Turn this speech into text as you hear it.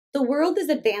The world is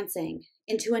advancing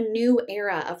into a new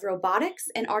era of robotics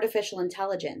and artificial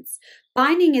intelligence,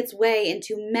 finding its way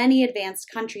into many advanced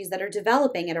countries that are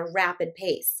developing at a rapid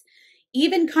pace.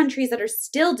 Even countries that are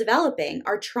still developing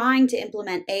are trying to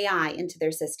implement AI into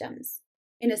their systems.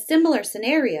 In a similar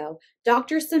scenario,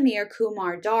 Dr. Samir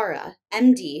Kumar Dara,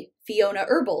 MD, Feonnaa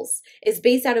Herbals, is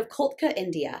based out of Kolkata,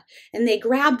 India, and they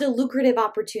grabbed a lucrative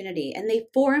opportunity and they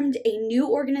formed a new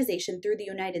organization through the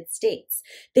United States.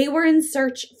 They were in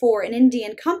search for an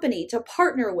Indian company to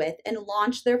partner with and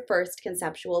launch their first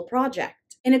conceptual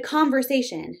project. In a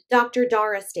conversation, Dr.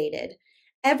 Dara stated,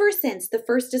 "Ever since the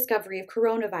first discovery of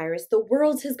coronavirus, the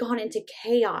world has gone into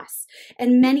chaos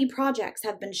and many projects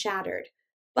have been shattered.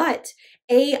 But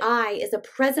AI is a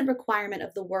present requirement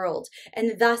of the world,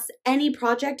 and thus any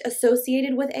project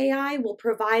associated with AI will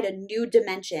provide a new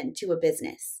dimension to a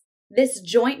business. This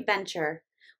joint venture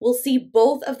will see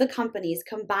both of the companies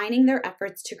combining their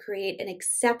efforts to create an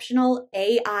exceptional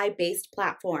AI-based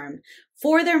platform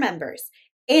for their members,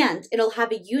 and it'll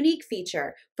have a unique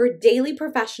feature for daily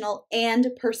professional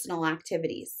and personal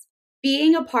activities."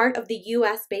 Being a part of the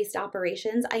US-based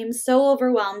operations, I am so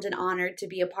overwhelmed and honored to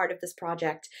be a part of this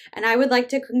project, and I would like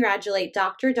to congratulate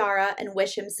Dr. Dara and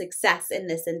wish him success in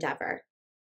this endeavor.